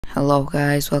Hello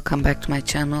guys, welcome back to my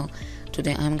channel.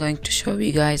 Today I'm going to show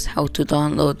you guys how to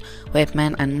download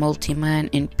WebMAN and MultiMAN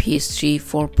in PS3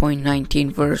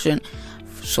 4.19 version.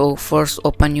 So first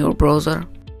open your browser.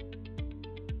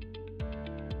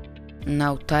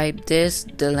 Now type this,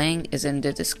 the link is in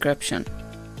the description.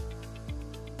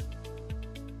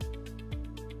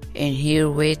 In here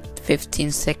wait 15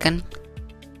 seconds.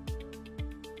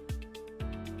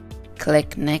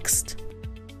 Click next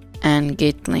and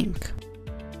get link.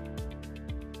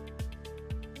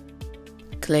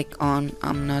 Click on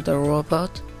I'm not a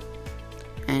robot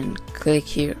and click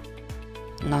here.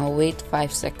 Now wait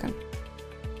 5 seconds.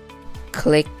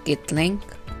 Click get link.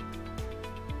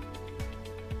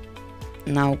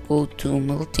 Now go to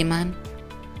MultiMAN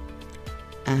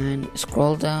and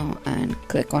scroll down and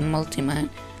click on MultiMAN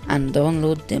and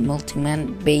download the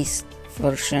MultiMAN base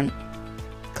version.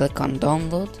 Click on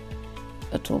download.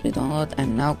 It will be downloaded,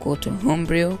 and now go to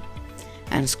Homebrew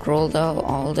and scroll down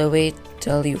all the way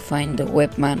till you find the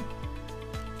WebMAN.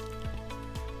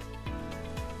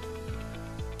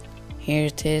 Here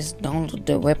it is, download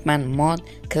the WebMAN mod.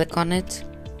 Click on it,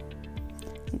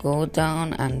 go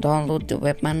down and download the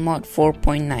WebMAN mod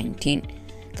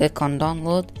 4.19. click on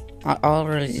download. I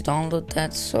already downloaded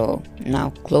that, so now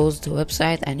close the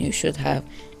website and you should have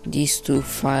these two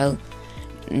files.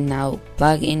 Now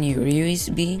plug in your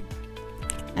USB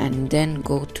and then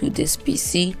go to this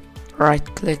PC, right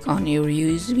click on your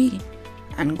USB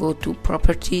and go to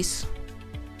properties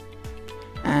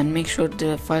and make sure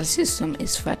the file system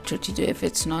is FAT32. if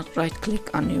it's not, right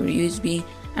click on your USB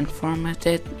and format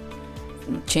it,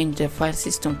 change the file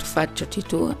system to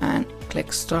FAT32 and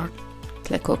click start,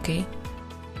 click OK.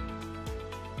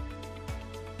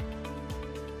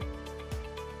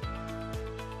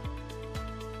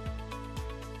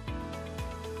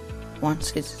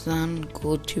 Once it's done,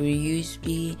 go to your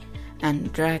USB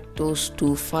and drag those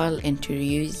two files into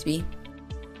your USB.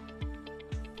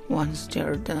 Once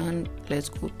they're done, let's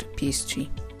go to PS3.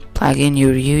 Plug in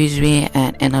your USB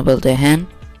and enable the hand.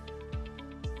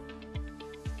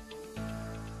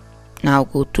 Now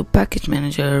go to package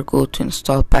manager, go to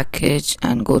install package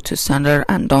and go to standard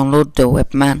and download the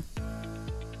WebMAN.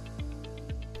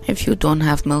 If you don't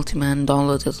have MultiMAN,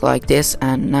 download it like this,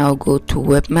 and now go to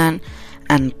WebMAN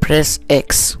and press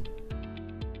X.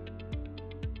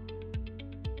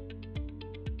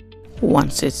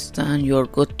 Once it's done, you're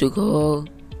good to go.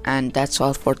 And that's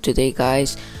all for today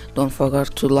guys. Don't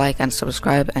forget to like and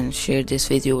subscribe and share this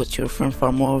video with your friend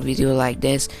for more video like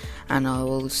this, and I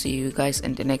will see you guys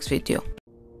in the next video.